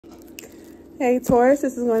Hey Taurus,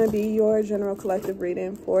 this is going to be your general collective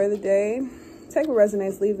reading for the day. Take what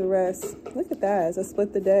resonates, leave the rest. Look at that, as I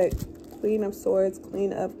split the deck. Queen of Swords,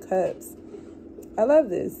 Queen of Cups. I love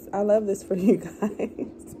this. I love this for you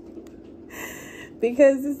guys.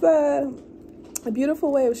 Because it's a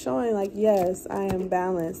beautiful way of showing, like, yes, I am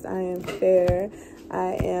balanced, I am fair,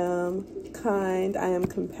 I am kind, I am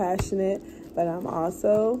compassionate, but I'm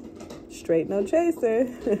also straight no chaser.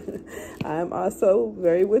 I'm also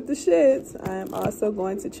very with the shits. I'm also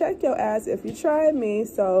going to check your ass if you try me.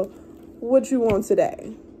 So what you want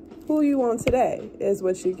today? Who you want today is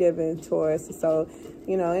what you're giving, Taurus. So,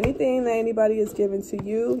 you know, anything that anybody is giving to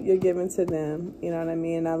you, you're giving to them. You know what I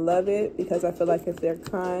mean? I love it because I feel like if they're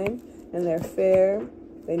kind and they're fair,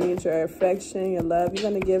 they need your affection, your love, you're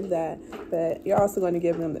going to give that. But you're also going to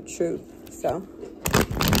give them the truth. So,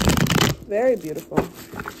 very beautiful.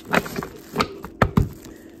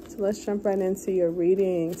 So let's jump right into your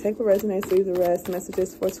reading. Take what resonates, leave the rest.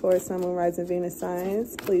 Messages for Taurus, Sun, Moon, Rising, Venus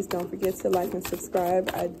signs. Please don't forget to like and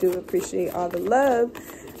subscribe. I do appreciate all the love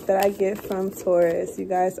that I get from Taurus. You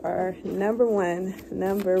guys are number one.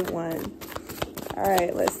 All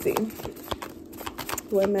right, let's see.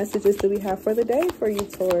 What messages do we have for the day for you,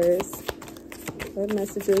 Taurus? What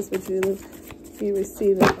messages would you be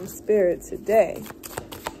receiving from Spirit today?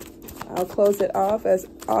 I'll close it off, as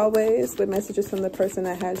always, with messages from the person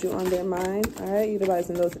that has you on their mind. All right,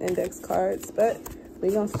 utilizing those index cards. But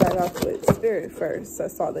we're going to start off with Spirit first. I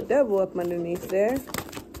saw the Devil up underneath there.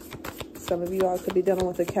 Some of you all could be dealing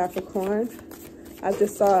with a Capricorn. I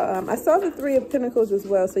just saw, I saw the Three of Pentacles as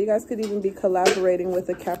well. So you guys could even be collaborating with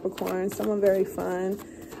a Capricorn. Someone very fun,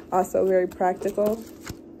 also very practical.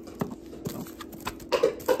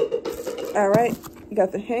 All right, you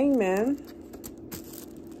got the Hangman.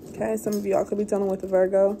 Okay, some of y'all could be dealing with the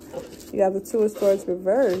Virgo. You have the Two of Swords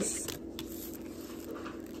reversed.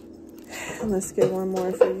 Let's get one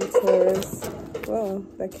more for you, Taurus. Whoa,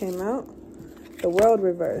 that came out. The World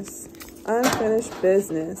reverse. Unfinished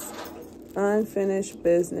business. Unfinished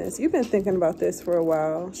business. You've been thinking about this for a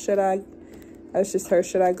while. Should I just heard,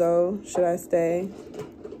 should I go? Should I stay?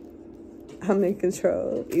 I'm in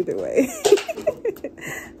control either way.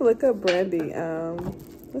 Look up Brandy.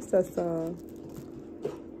 What's that song?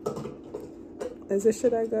 Is it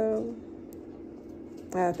Should I Go?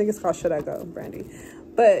 I think it's called Should I Go, Brandy.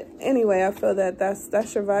 But anyway, I feel that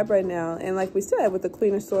that's your vibe right now. And like we said, with the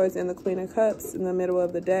Queen of Swords and the Queen of Cups in the middle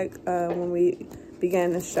of the deck, when we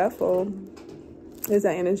began to shuffle, there's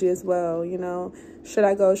that energy as well, you know. Should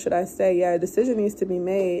I go? Should I stay? Yeah, a decision needs to be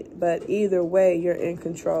made, but either way, you're in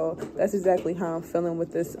control. That's exactly how I'm feeling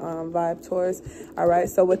with this vibe, Taurus. All right,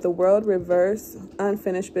 so with the World reverse,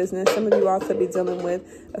 unfinished business, some of you all could be dealing with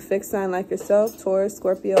a fixed sign like yourself, Taurus,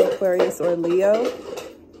 Scorpio, Aquarius, or Leo.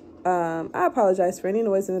 I apologize for any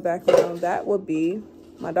noise in the background. That would be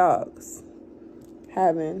my dogs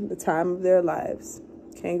having the time of their lives.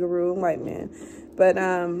 Kangaroo and white man. But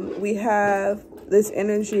we have this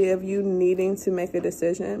energy of you needing to make a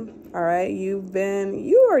decision. All right, you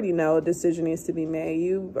already know a decision needs to be made.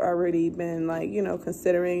 You've already been, like, you know,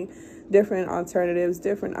 considering different alternatives,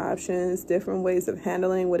 different options, different ways of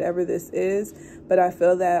handling whatever this is. But I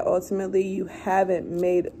feel that ultimately you haven't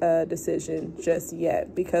made a decision just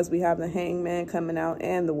yet, because we have the Hangman coming out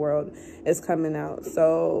and the World is coming out.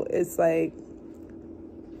 So it's like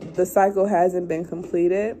the cycle hasn't been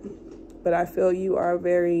completed, but I feel you are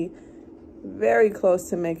very, very close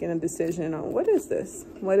to making a decision on what is this?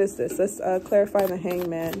 What is this? Let's clarify the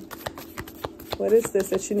Hangman. What is this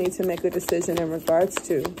that you need to make a decision in regards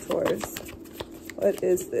to, Taurus? What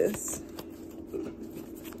is this?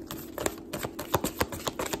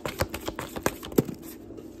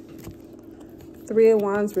 Three of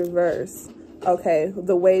Wands reverse. Okay,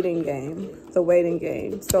 the waiting game. The waiting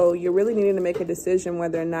game. So you're really needing to make a decision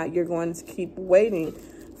whether or not you're going to keep waiting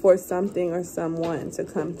for something or someone to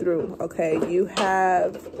come through. Okay, you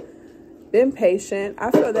have been patient. I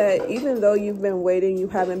feel that even though you've been waiting, you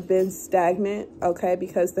haven't been stagnant, okay,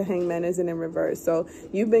 because the Hangman isn't in reverse. So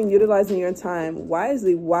you've been utilizing your time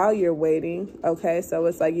wisely while you're waiting, okay? So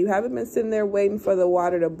it's like you haven't been sitting there waiting for the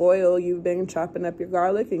water to boil. You've been chopping up your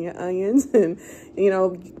garlic and your onions and, you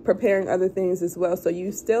know, preparing other things as well. So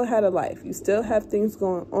you still had a life. You still have things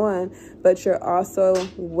going on, but you're also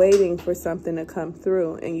waiting for something to come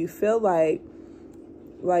through. And you feel like,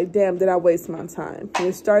 damn, did I waste my time?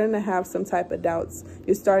 You're starting to have some type of doubts.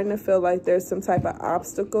 You're starting to feel like there's some type of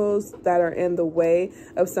obstacles that are in the way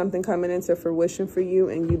of something coming into fruition for you,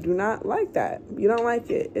 and you do not like that. You don't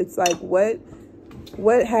like it. It's like, what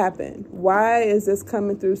What happened? Why is this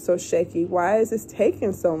coming through so shaky? Why is this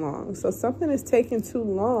taking so long? So something is taking too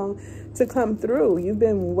long to come through. You've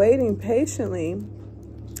been waiting patiently.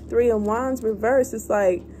 Three of Wands reverse. It's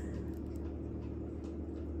like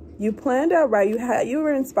you planned out right. You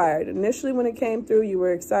were inspired. Initially when it came through, you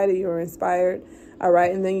were excited, you were inspired. All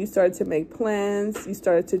right. And then you started to make plans. You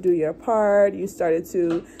started to do your part. You started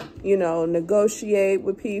to, you know, negotiate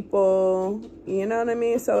with people. You know what I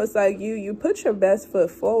mean? So it's like you put your best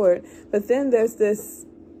foot forward. But then there's this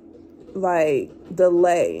like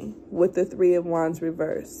delay with the Three of Wands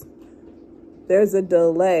reverse. There's a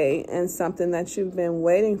delay in something that you've been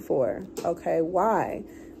waiting for. Okay. Why?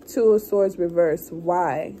 Two of Swords reverse.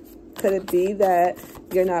 Why? Could it be that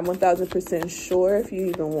you're not 1000% sure if you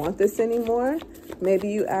even want this anymore? Maybe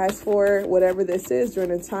you asked for whatever this is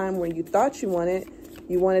during a time where you thought you wanted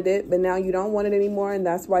it, but now you don't want it anymore. And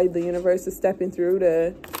that's why the universe is stepping through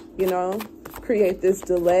to, you know, create this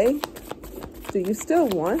delay. Do you still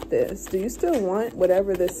want this? Do you still want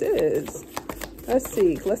whatever this is? Let's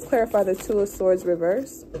see. Let's clarify the Two of Swords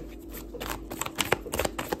reverse.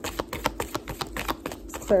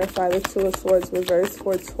 Clarify the Two of Swords reverse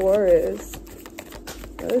for Taurus.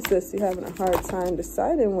 What is this? You're having a hard time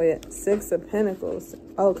deciding with. Six of Pentacles.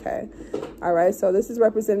 Okay. All right. So this is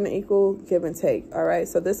representing an equal give and take. All right.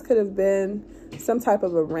 So this could have been some type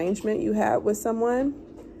of arrangement you had with someone.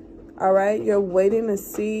 All right. You're waiting to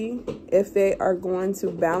see if they are going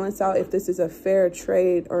to balance out, if this is a fair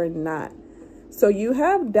trade or not. So you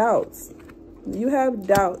have doubts. You have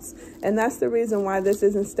doubts. And that's the reason why this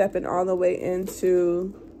isn't stepping all the way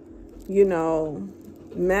into, you know,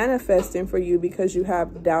 manifesting for you, because you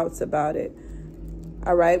have doubts about it.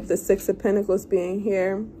 All right. The Six of Pentacles being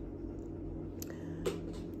here.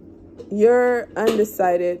 You're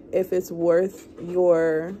undecided if it's worth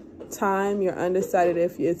your time. You're undecided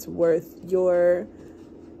if it's worth your,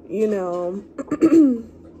 you know,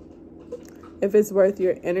 if it's worth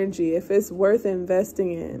your energy, if it's worth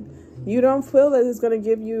investing in. You don't feel that it's going to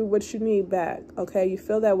give you what you need back, okay? You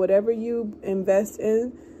feel that whatever you invest in,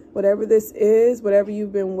 whatever this is, whatever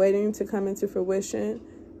you've been waiting to come into fruition,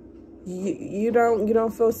 you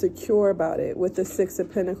don't feel secure about it with the Six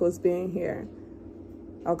of Pentacles being here,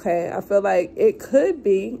 okay? I feel like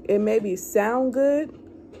it maybe sound good.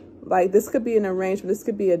 Like this could be an arrangement. This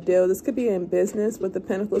could be a deal. This could be in business with the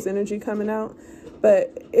Pentacles energy coming out.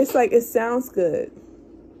 But it's like it sounds good.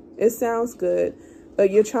 It sounds good. But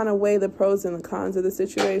you're trying to weigh the pros and the cons of the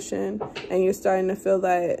situation, and you're starting to feel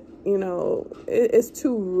that, you know, it's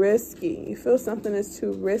too risky. You feel something is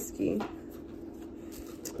too risky.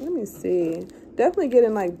 Let me see. Definitely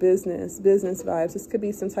getting like business vibes. This could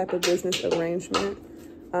be some type of business arrangement.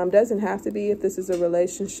 Doesn't have to be if this is a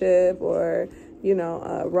relationship or, you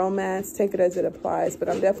know, romance. Take it as it applies. But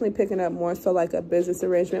I'm definitely picking up more so like a business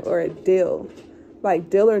arrangement or a deal. Like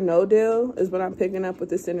deal or no deal is what I'm picking up with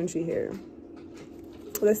this energy here.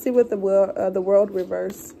 Let's see what the world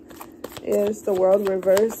reverse is. The world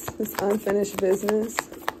reverse is unfinished business.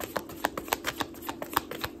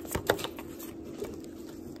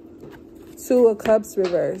 Two of Cups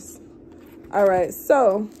reverse. All right,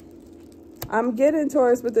 so I'm getting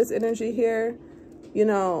Taurus with this energy here. You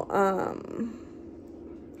know,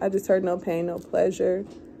 I just heard no pain, no pleasure.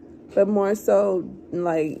 But more so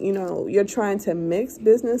like, you know, you're trying to mix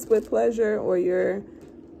business with pleasure, or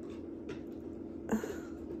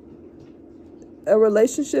a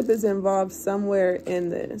relationship is involved somewhere in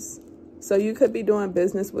this. So you could be doing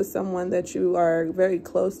business with someone that you are very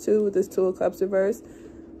close to with this Two of Cups reverse.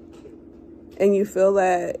 And you feel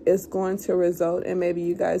that it's going to result in maybe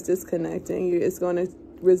you guys disconnecting. It's going to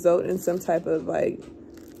result in some type of like,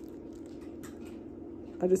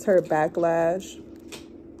 I just heard backlash.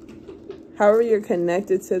 However you're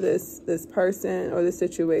connected to this person or the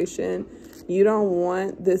situation, you don't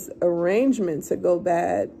want this arrangement to go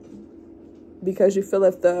bad, because you feel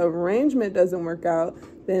if the arrangement doesn't work out,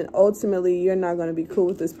 then ultimately you're not going to be cool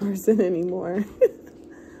with this person anymore.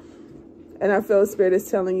 And I feel Spirit is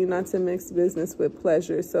telling you not to mix business with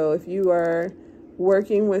pleasure. So if you are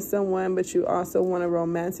working with someone, but you also want a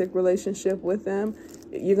romantic relationship with them,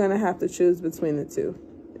 you're going to have to choose between the two,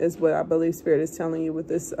 is what I believe Spirit is telling you with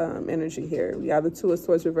this energy here. We have the Two of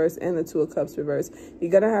Swords reverse and the Two of Cups reverse.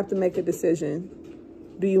 You're going to have to make a decision.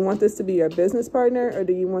 Do you want this to be your business partner, or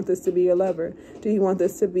do you want this to be your lover? Do you want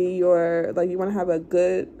this to be your, like, you want to have a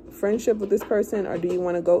good friendship with this person, or do you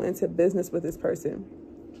want to go into business with this person?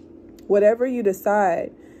 Whatever you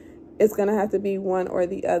decide, it's going to have to be one or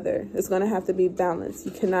the other. It's going to have to be balanced.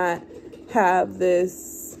 You cannot have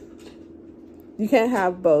this. You can't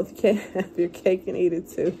have both. You can't have your cake and eat it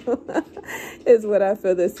too, is what I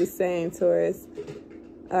feel this is saying, Taurus.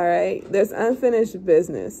 All right. There's unfinished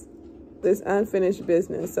business. There's unfinished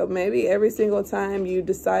business. So maybe every single time you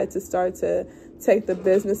decide to start to take the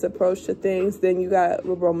business approach to things, then you got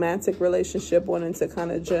a romantic relationship wanting to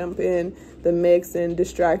kind of jump in the mix and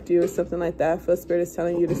distract you or something like that. I feel Spirit is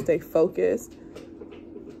telling you to stay focused.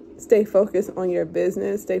 Stay focused on your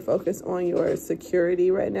business. Stay focused on your security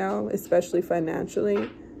right now, especially financially.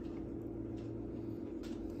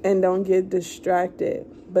 And don't get distracted.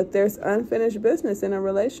 But there's unfinished business in a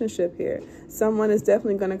relationship here. Someone is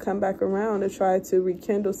definitely going to come back around to try to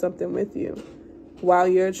rekindle something with you. While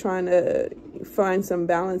you're trying to find some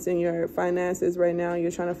balance in your finances right now,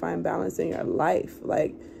 you're trying to find balance in your life.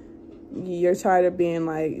 Like, you're tired of being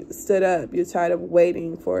like stood up. You're tired of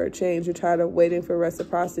waiting for a change. You're tired of waiting for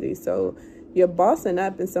reciprocity. So you're bossing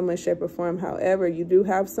up in some way, shape, or form. However, you do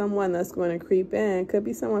have someone that's going to creep in. Could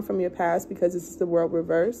be someone from your past, because this is the world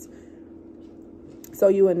reverse. So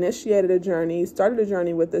you initiated a journey, started a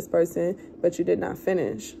journey with this person, but you did not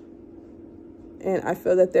finish. And I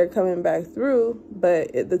feel that they're coming back through,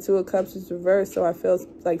 but the Two of Cups is reversed. So I feel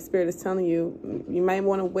like Spirit is telling you, you might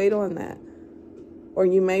want to wait on that. Or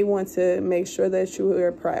you may want to make sure that you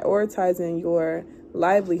are prioritizing your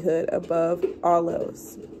livelihood above all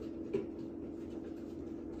else.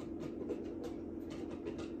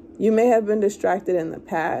 You may have been distracted in the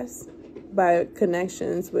past by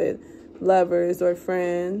connections with lovers or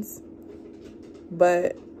friends,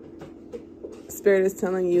 but Spirit is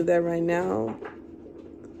telling you that right now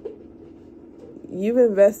you've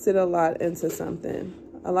invested a lot into something,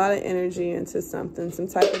 a lot of energy into something, some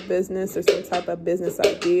type of business or some type of business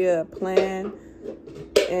idea, a plan.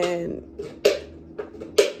 And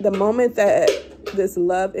the moment that this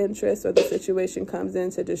love interest or the situation comes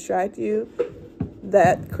in to distract you,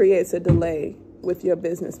 that creates a delay with your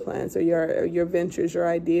business plans or your ventures, your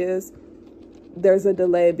ideas. There's a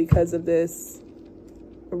delay because of this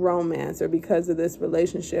romance or because of this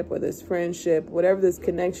relationship or this friendship, whatever this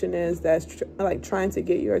connection is that's like trying to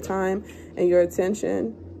get your time and your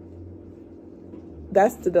attention.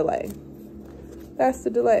 That's the delay. That's the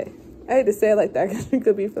delay. I hate to say it like that because you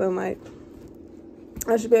could be feeling like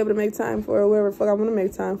I should be able to make time for whoever the fuck I want to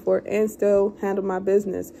make time for and still handle my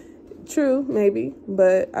business. True, maybe,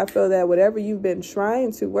 but I feel that whatever you've been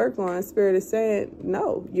trying to work on, Spirit is saying,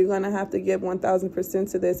 no, you're going to have to give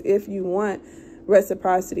 1000% to this if you want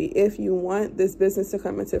reciprocity, if you want this business to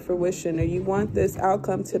come into fruition, or you want this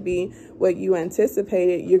outcome to be what you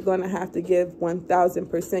anticipated. You're going to have to give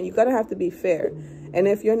 1000%. You're going to have to be fair. And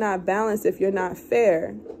if you're not balanced, if you're not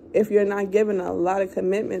fair, if you're not giving a lot of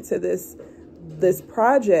commitment to this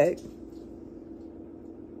project,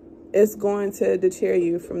 it's going to deter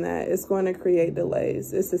you from that. It's going to create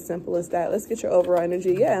delays. It's as simple as that. Let's get your overall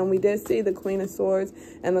energy. Yeah, and we did see the Queen of Swords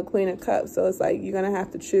and the Queen of Cups. So it's like you're going to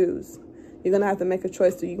have to choose. You're going to have to make a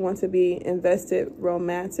choice. Do you want to be invested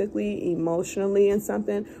romantically, emotionally in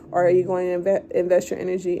something? Or are you going to invest your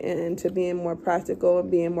energy into being more practical and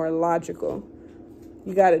being more logical?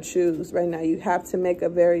 You got to choose right now. You have to make a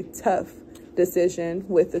very tough decision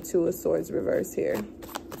with the Two of Swords reversed here.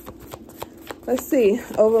 Let's see,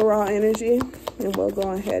 overall energy, and we'll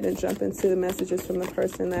go ahead and jump into the messages from the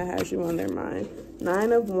person that has you on their mind.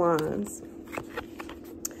 9 of Wands.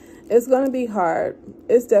 It's going to be hard.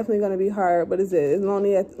 It's definitely going to be hard. What is it? It's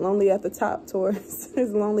lonely at the top, Taurus.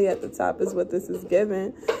 It's lonely at the top is what this is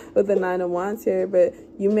given with the 9 of Wands here. But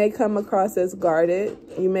you may come across as guarded.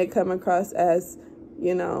 You may come across as,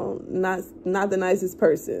 you know, not the nicest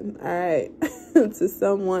person, all right, to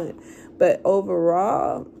someone. But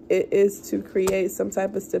overall, it is to create some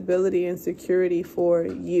type of stability and security for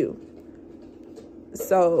you.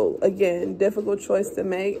 So, again, difficult choice to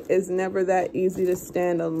make. It's never that easy to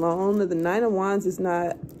stand alone. The 9 of Wands is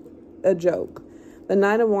not a joke. The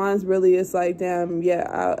 9 of Wands really is like, damn,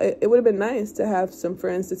 yeah, it would have been nice to have some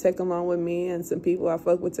friends to take along with me and some people I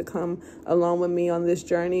fuck with to come along with me on this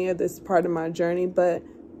journey or this part of my journey, but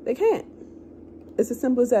they can't. It's as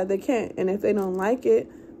simple as that. They can't. And if they don't like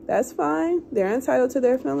it, that's fine. They're entitled to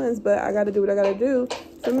their feelings, but I got to do what I got to do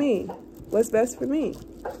for me. What's best for me?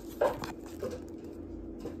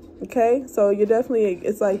 Okay, so you're definitely,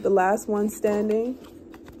 it's like the last one standing.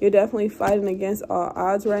 You're definitely fighting against all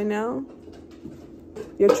odds right now.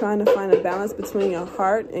 You're trying to find a balance between your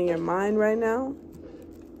heart and your mind right now.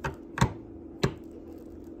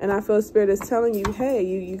 And I feel Spirit is telling you, hey,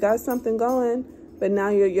 you got something going, but now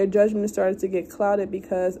your judgment has started to get clouded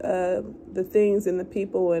because of the things and the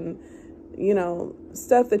people and, you know,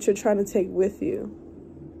 stuff that you're trying to take with you.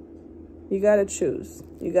 You got to choose.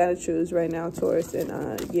 You got to choose right now, Taurus. And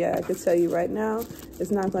yeah, I can tell you right now,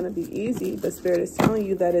 it's not going to be easy, but Spirit is telling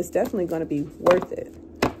you that it's definitely going to be worth it.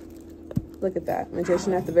 Look at that.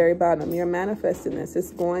 Magician at the very bottom. You're manifesting this.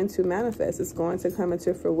 It's going to manifest. It's going to come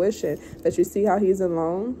into fruition. But you see how he's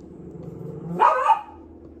alone?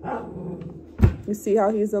 You see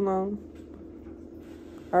how he's alone?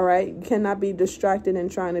 All right? You cannot be distracted in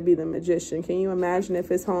trying to be the magician. Can you imagine if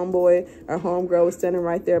his homeboy or homegirl was standing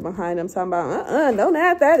right there behind him talking about, don't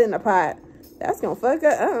add that in the pot. That's going to fuck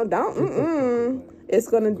up. Don't. It's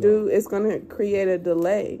going to create a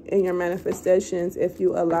delay in your manifestations if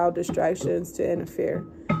you allow distractions to interfere.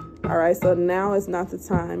 All right, so now is not the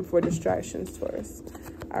time for distractions, Taurus.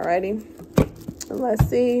 All righty. Let's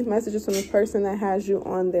see. Messages from the person that has you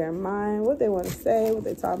on their mind. What they want to say, what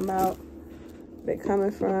they talking about, where they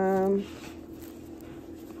coming from.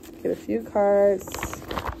 Get a few cards.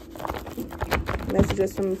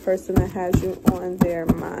 Messages from the person that has you on their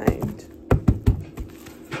mind.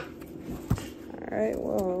 All right,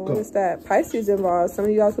 whoa, what is that? Pisces involved. Some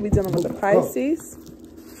of you guys could be dealing with the Pisces.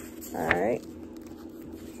 All right.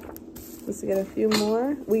 Let's get a few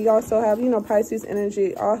more. We also have, Pisces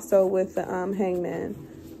energy also with the Hangman.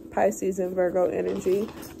 Pisces and Virgo energy.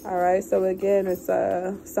 All right, so again, it's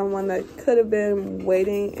someone that could have been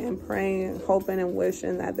waiting and praying, hoping and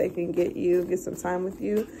wishing that they can get some time with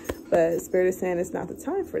you. But Spirit is saying it's not the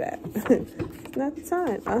time for that. It's not the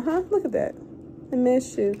time. Look at that. They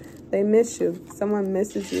miss you. They miss you. Someone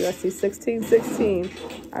misses you. I see 1616.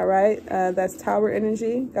 All right. That's Tower energy.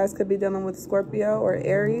 You guys could be dealing with Scorpio or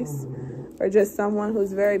Aries, or just someone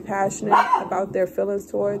who's very passionate about their feelings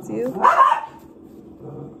towards you.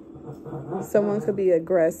 Someone could be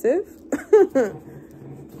aggressive,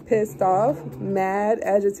 pissed off, mad,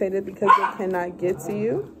 agitated because they cannot get to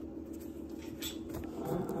you.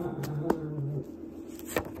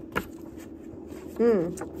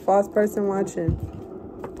 False person watching.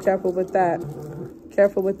 Careful with that.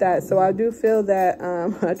 Careful with that. So I do feel that,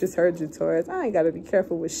 I just heard you, Taurus. I ain't got to be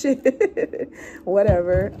careful with shit.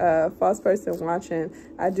 Whatever. False person watching.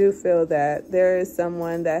 I do feel that there is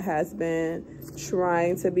someone that has been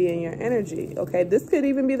trying to be in your energy. Okay. This could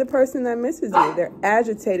even be the person that misses you. They're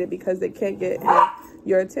agitated because they can't get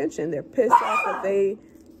your attention. They're pissed off that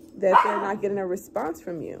they're not getting a response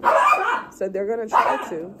from you. So they're going to try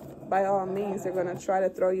to. By all means, they're going to try to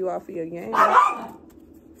throw you off of your game.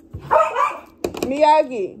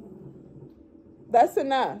 Miyagi, that's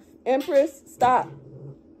enough. Empress, stop.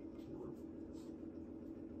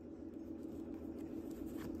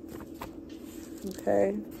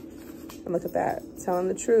 Okay. And look at that. Telling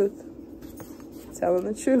the truth. Telling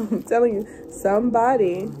the truth. I'm telling you,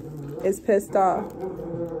 somebody is pissed off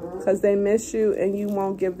because they miss you and you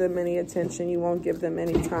won't give them any attention. You won't give them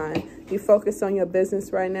any time. You focus on your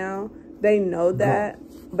business right now. They know that,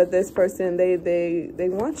 but this person, they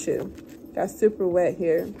want you. That's super wet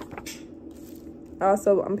here.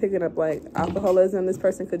 Also, I'm picking up like alcoholism. This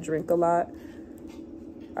person could drink a lot.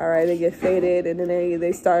 All right, they get faded and then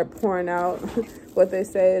they start pouring out what they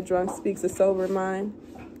say, a drunk speaks a sober mind.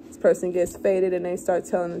 This person gets faded and they start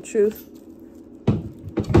telling the truth.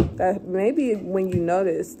 That maybe when you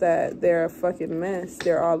notice that they're a fucking mess,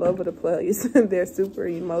 they're all over the place. They're super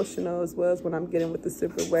emotional as well as when I'm getting with the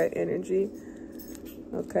super wet energy.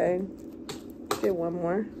 Okay. Get one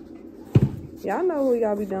more. Y'all know who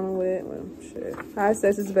y'all be dealing with. Well, shit. High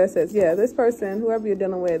says it's best says. Yeah, this person, whoever you're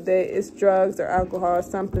dealing with, it's drugs or alcohol or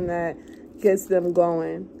something that gets them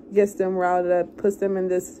going, gets them riled up, puts them in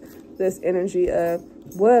this energy of,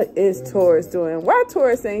 what is Taurus doing? Why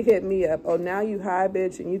Taurus ain't hit me up? Oh, now you high,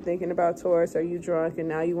 bitch, and you thinking about Taurus. Are you drunk? And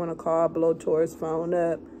now you want to call, blow Taurus phone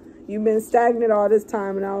up. You've been stagnant all this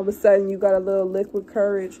time, and all of a sudden you got a little liquid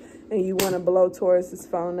courage, and you want to blow Taurus's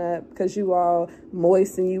phone up because you all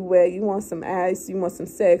moist and you wet. You want some ice. You want some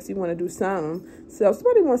sex. You want to do something. So if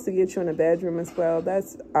somebody wants to get you in the bedroom as well,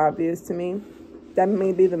 that's obvious to me. That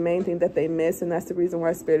may be the main thing that they miss, and that's the reason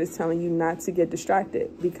why Spirit is telling you not to get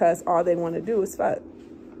distracted, because all they want to do is fuck.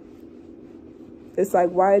 It's like,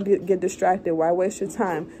 why get distracted? Why waste your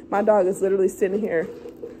time? My dog is literally sitting here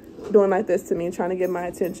doing like this to me and trying to get my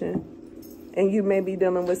attention. And you may be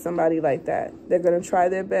dealing with somebody like that. They're going to try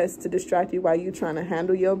their best to distract you while you're trying to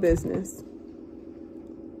handle your business.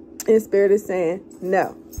 And Spirit is saying,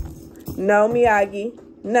 no. No, Miyagi.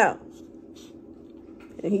 No.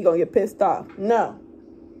 And he going to get pissed off. No.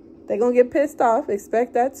 They're going to get pissed off.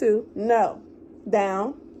 Expect that too. No.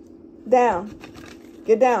 Down. Down.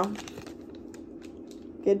 Get down.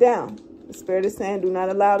 Get down. The Spirit is saying, do not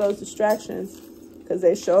allow those distractions, because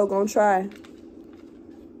they sure going to try.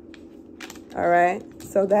 All right.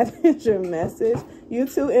 So that is your message. You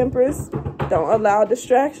too, Empress. Don't allow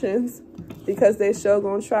distractions, because they sure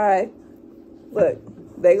going to try.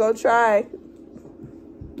 Look, they going to try.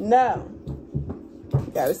 No.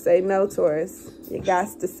 Gotta say no, Taurus. You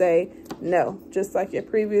got to say no. Just like your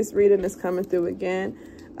previous reading is coming through again.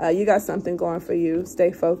 You got something going for you.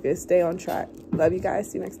 Stay focused. Stay on track. Love you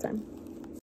guys. See you next time.